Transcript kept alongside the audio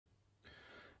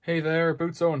Hey there,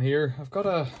 Boots Owen here. I've got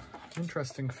an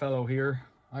interesting fellow here.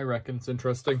 I reckon it's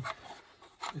interesting.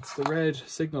 It's the red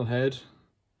signal head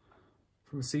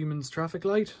from a Siemens traffic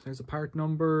light. There's a part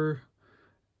number.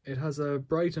 It has a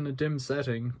bright and a dim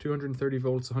setting, 230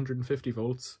 volts, 150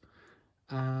 volts,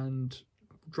 and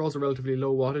draws a relatively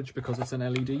low wattage because it's an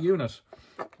LED unit.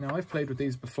 Now, I've played with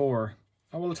these before.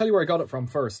 Well, I'll tell you where I got it from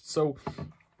first. So,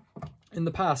 in the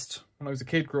past, when I was a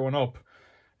kid growing up,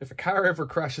 if a car ever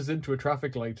crashes into a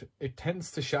traffic light, it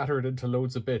tends to shatter it into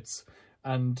loads of bits.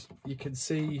 And you can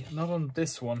see, not on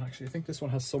this one, actually I think this one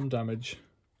has some damage,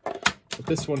 but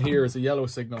this one here is a yellow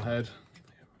signal head,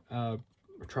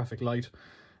 traffic light.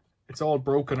 It's all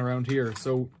broken around here,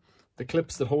 so the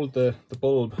clips that hold the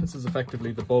bulb, this is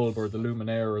effectively the bulb or the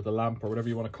luminaire or the lamp or whatever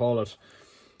you want to call it,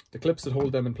 the clips that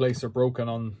hold them in place are broken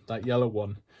on that yellow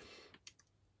one.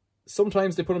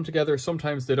 Sometimes they put them together,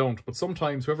 sometimes they don't, but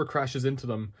sometimes whoever crashes into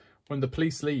them, when the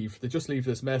police leave, they just leave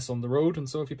this mess on the road, and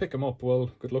so if you pick them up,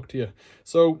 well, good luck to you.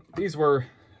 So these were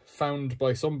found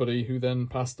by somebody who then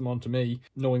passed them on to me,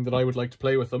 knowing that I would like to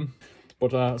play with them.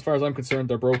 But as far as I'm concerned,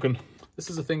 they're broken. This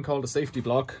is a thing called a safety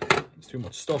block. There's too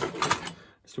much stuff.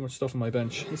 There's too much stuff on my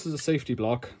bench. This is a safety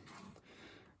block,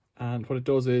 and what it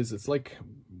does is, it's like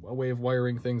a way of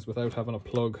wiring things without having a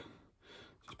plug.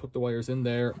 Just put the wires in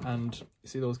there, and you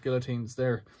see those guillotines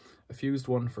there, a fused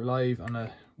one for live and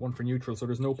a one for neutral, so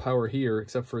there's no power here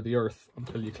except for the earth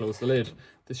until you close the lid.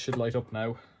 This should light up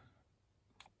now.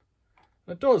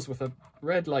 And it does, with a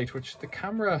red light, which the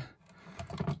camera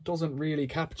doesn't really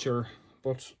capture,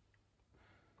 but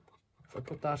if I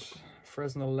put that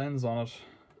Fresnel lens on it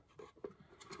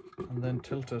and then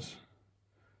tilt it,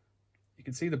 you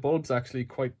can see the bulb's actually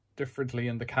quite differently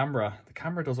in the camera. The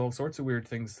camera does all sorts of weird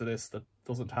things to this that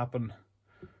doesn't happen.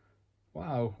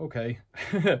 Wow, okay.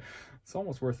 It's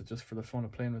almost worth it just for the fun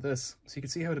of playing with this. So you can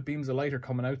see how the beams of light are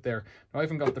coming out there. Now, I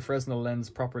haven't got the Fresnel lens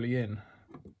properly in.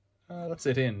 That's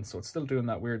it in, so it's still doing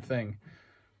that weird thing.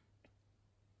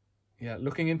 Yeah,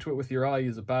 looking into it with your eye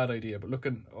is a bad idea, but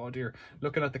looking, oh dear,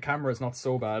 looking at the camera is not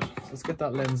so bad. So let's get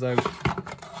that lens out.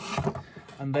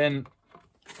 And then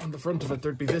on the front of it,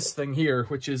 there'd be this thing here,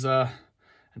 which is an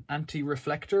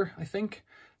anti-reflector, I think.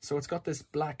 So it's got this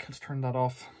black, let's turn that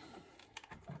off.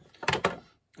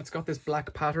 It's got this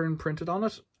black pattern printed on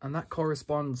it, and that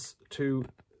corresponds to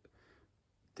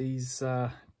these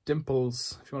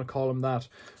dimples, if you want to call them that.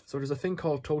 So there's a thing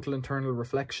called total internal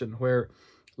reflection, where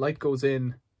light goes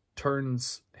in,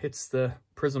 turns, hits the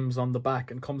prisms on the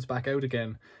back and comes back out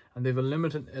again. And they've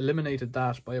eliminated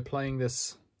that by applying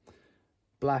this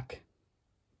black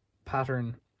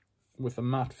pattern with a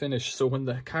matte finish, so when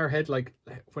the car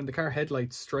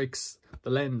headlight strikes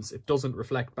the lens, it doesn't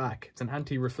reflect back. It's an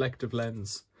anti-reflective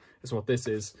lens is what this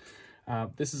is.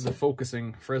 This is a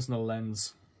focusing Fresnel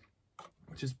lens,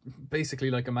 which is basically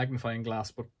like a magnifying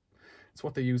glass, but it's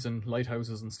what they use in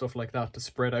lighthouses and stuff like that to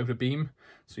spread out a beam.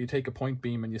 So you take a point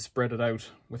beam and you spread it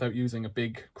out without using a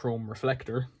big chrome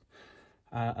reflector,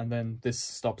 and then this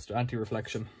stops the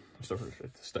anti-reflection.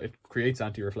 It creates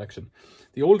anti-reflection.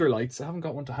 The older lights, I haven't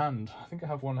got one to hand. I think I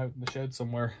have one out in the shed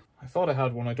somewhere. I thought I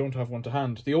had one, I don't have one to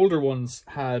hand. The older ones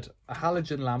had a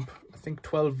halogen lamp, I think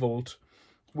 12 volt,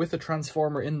 with a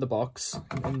transformer in the box,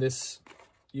 in this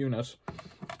unit,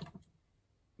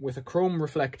 with a chrome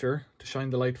reflector to shine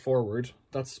the light forward.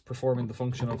 That's performing the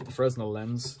function of the Fresnel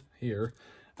lens here.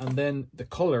 And then the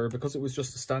colour, because it was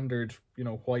just a standard, you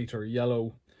know, white or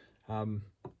yellow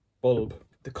bulb,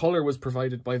 the colour was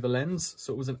provided by the lens,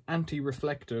 so it was an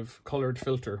anti-reflective coloured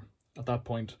filter at that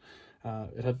point.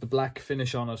 It had the black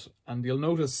finish on it, and you'll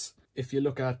notice if you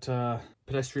look at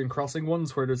pedestrian crossing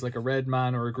ones where there's like a red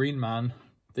man or a green man,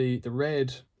 the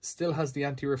red still has the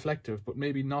anti-reflective, but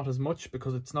maybe not as much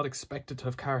because it's not expected to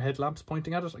have car headlamps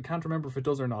pointing at it. I can't remember if it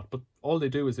does or not, but all they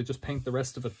do is they just paint the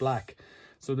rest of it black.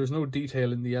 So there's no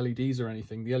detail in the LEDs or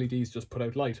anything. The LEDs just put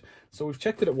out light. So we've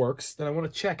checked that it works. Then I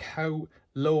want to check how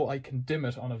low I can dim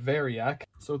it on a variac.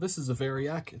 So this is a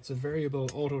variac. It's a variable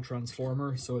auto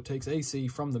transformer. So it takes AC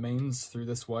from the mains through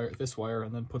this wire,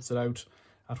 and then puts it out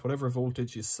at whatever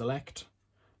voltage you select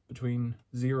between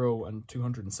 0 and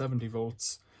 270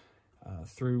 volts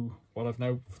through what I've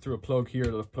now, through a plug here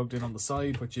that I've plugged in on the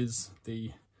side, which is the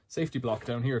safety block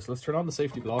down here. So let's turn on the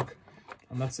safety block.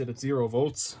 And that's it at 0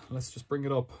 volts. Let's just bring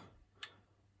it up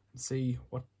and see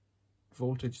what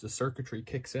voltage the circuitry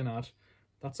kicks in at.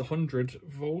 That's 100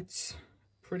 volts,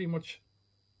 pretty much.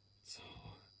 So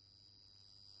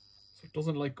it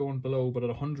doesn't like going below, but at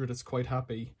 100 it's quite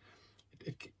happy.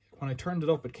 When I turned it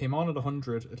up, it came on at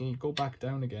 100. It'll go back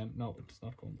down again. No, it's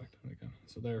not going back down again.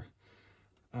 So there.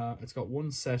 It's got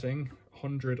one setting,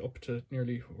 100 up to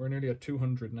we're nearly at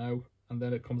 200 now. and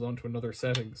then it comes on to another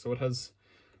setting. So it has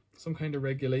some kind of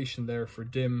regulation there for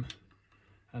dim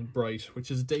and bright, which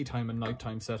is daytime and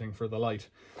nighttime setting for the light.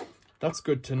 That's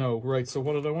good to know. Right, so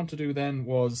what did I want to do then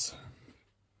was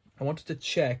I wanted to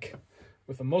check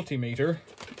with a multimeter,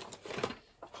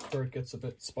 where it gets a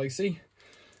bit spicy.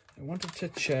 I wanted to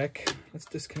check, let's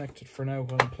disconnect it for now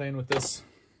while I'm playing with this.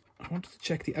 I wanted to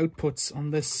check the outputs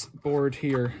on this board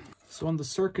here. So on the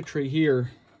circuitry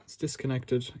here, it's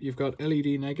disconnected. You've got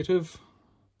LED negative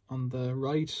on the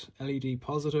right, LED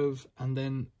positive, and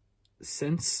then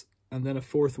sense, and then a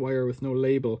fourth wire with no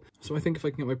label. So I think if I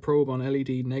can get my probe on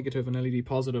LED negative and LED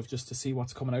positive just to see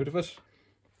what's coming out of it.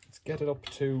 Let's get it up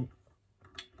to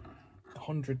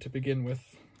 100 to begin with.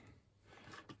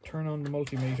 Turn on the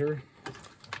multimeter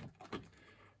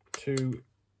to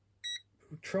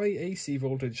try AC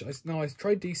voltage. No, I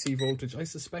tried DC voltage. I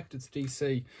suspect it's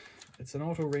DC. It's an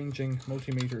auto-ranging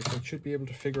multimeter, so it should be able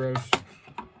to figure out,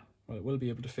 well, it will be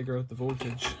able to figure out the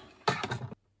voltage.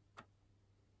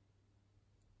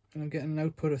 And I'm getting an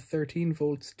output of 13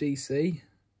 volts DC.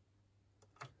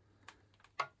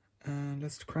 And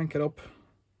let's crank it up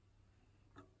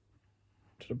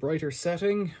to the brighter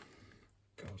setting.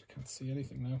 God, I can't see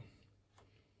anything now.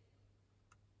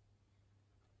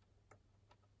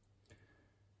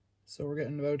 So we're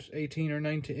getting about 18 or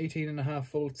 19, 18.5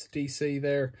 volts DC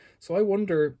there. So I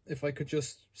wonder if I could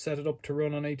just set it up to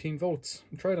run on 18 volts.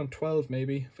 I'll try it on 12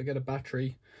 maybe, if I get a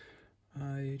battery.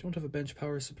 I don't have a bench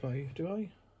power supply, do I?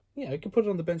 Yeah, I can put it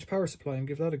on the bench power supply and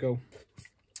give that a go.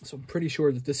 So I'm pretty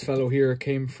sure that this fellow here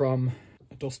came from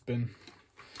a dustbin.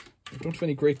 I don't have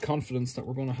any great confidence that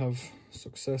we're going to have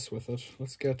success with it.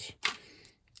 Let's get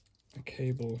a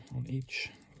cable on each.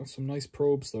 I've got some nice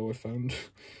probes though, I found.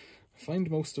 I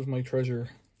find most of my treasure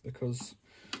because,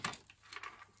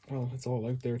 well, it's all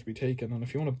out there to be taken. And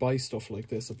if you want to buy stuff like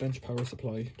this, a bench power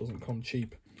supply doesn't come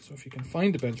cheap. So if you can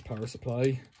find a bench power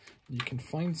supply, you can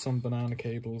find some banana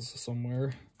cables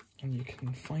somewhere, and you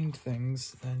can find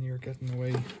things, then you're getting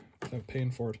away without paying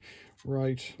for it.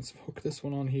 Right, let's hook this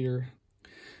one on here.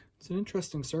 It's an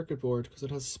interesting circuit board because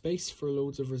it has space for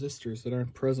loads of resistors that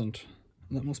aren't present.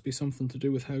 And that must be something to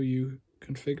do with how you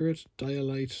configure it.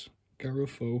 Dialight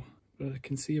Garofo. But I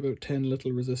can see about 10 little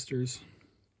resistors.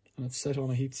 And it's set on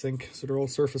a heatsink, so they're all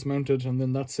surface mounted, and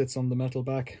then that sits on the metal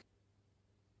back.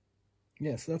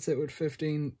 Yeah, so that's it with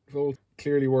 15 volt,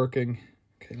 clearly working.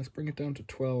 Okay, let's bring it down to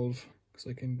 12, because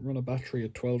I can run a battery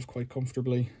at 12 quite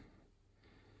comfortably.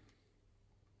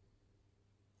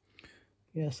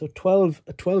 Yeah, so 12,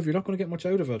 at 12 you're not going to get much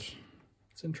out of it.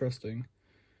 It's interesting.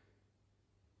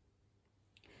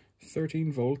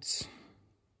 13 volts.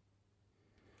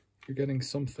 You're getting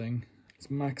something. Let's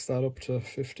max that up to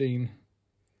 15.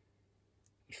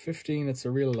 At 15 it's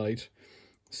a real light.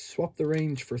 Swap the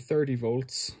range for 30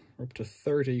 volts, or up to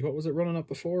 30. What was it running at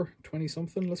before? 20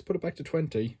 something? Let's put it back to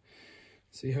 20.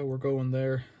 See how we're going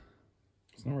there.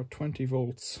 So now we're at 20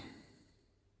 volts.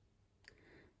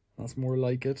 That's more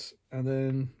like it. And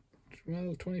then,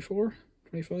 well, 24,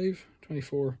 25,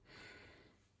 24.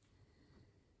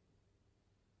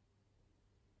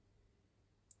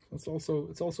 It's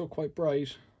also quite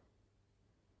bright.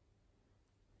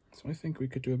 So I think we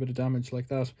could do a bit of damage like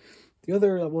that. The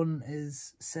other one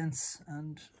is sense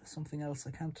and something else.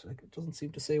 It doesn't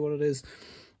seem to say what it is.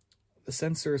 The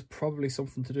sensor is probably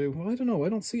something to do, well, I don't know. I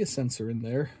don't see a sensor in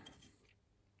there.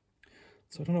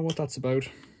 So I don't know what that's about.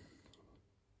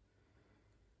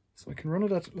 So I can run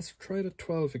it at, let's try it at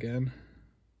 12 again.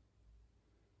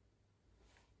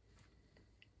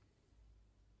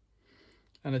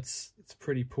 And it's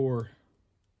pretty poor.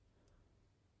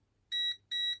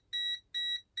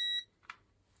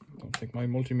 I don't think my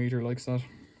multimeter likes that.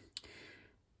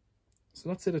 So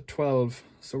that's it at 12.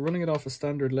 So running it off a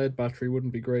standard lead battery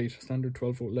wouldn't be great, standard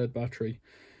 12 volt lead battery.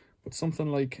 But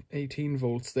something like 18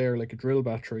 volts there, like a drill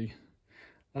battery,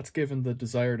 that's given the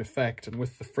desired effect. And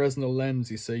with the Fresnel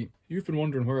lens, you see, you've been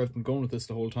wondering where I've been going with this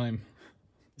the whole time.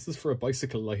 This is for a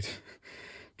bicycle light,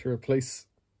 to replace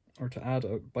or to add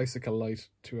a bicycle light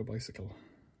to a bicycle.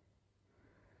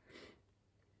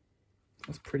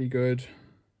 That's pretty good.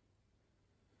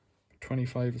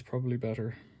 25 is probably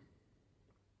better.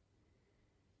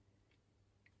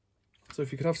 So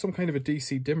if you could have some kind of a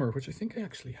DC dimmer, which I think I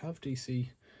actually have DC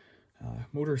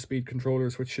motor speed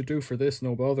controllers, which should do for this,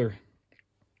 no bother.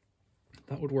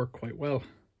 That would work quite well.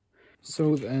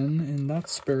 So then, in that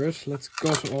spirit, let's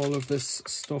gut all of this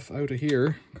stuff out of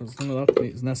here, because none of that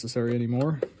is necessary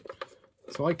anymore.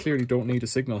 So I clearly don't need a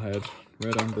signal head,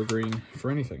 red, amber, green,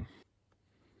 for anything.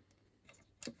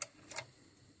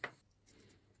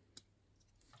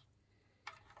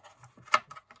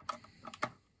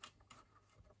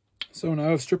 So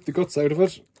now I've stripped the guts out of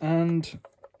it, and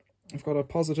I've got a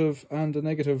positive and a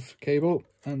negative cable,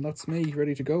 and that's me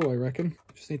ready to go, I reckon.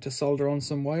 Just need to solder on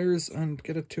some wires and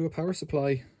get it to a power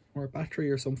supply or a battery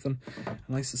or something.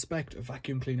 And I suspect a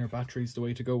vacuum cleaner battery is the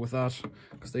way to go with that,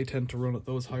 because they tend to run at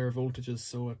those higher voltages.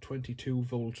 So a 22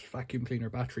 volt vacuum cleaner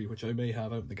battery, which I may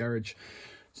have out in the garage.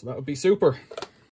 So that would be super.